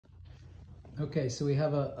Okay, so we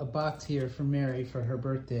have a box here for Mary for her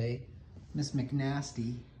birthday. Miss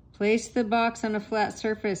McNasty. Place the box on a flat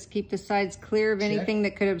surface. Keep the sides clear of anything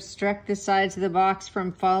that could obstruct the sides of the box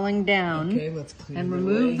from falling down. Okay, let's clear and it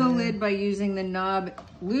remove the away. lid by using the knob.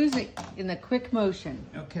 Lose it in a quick motion.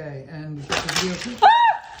 Okay, and we've got the video.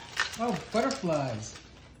 Oh, butterflies.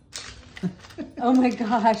 Oh my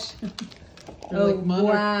gosh. They're like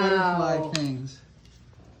monarch wow. butterfly things.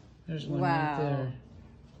 There's one right Wow. there.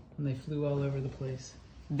 And they flew all over the place.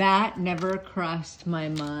 That never crossed my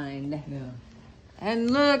mind. Yeah.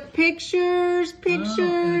 And look, pictures, pictures,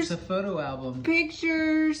 Oh, and it's a photo album.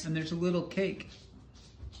 pictures. And there's a little cake,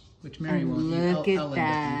 which Mary And won't eat. look at I'll end up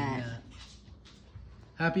that. eating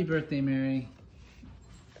that. Happy birthday, Mary.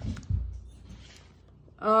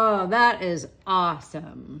 Oh, that is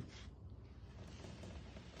awesome.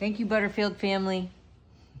 Thank you, Butterfield family.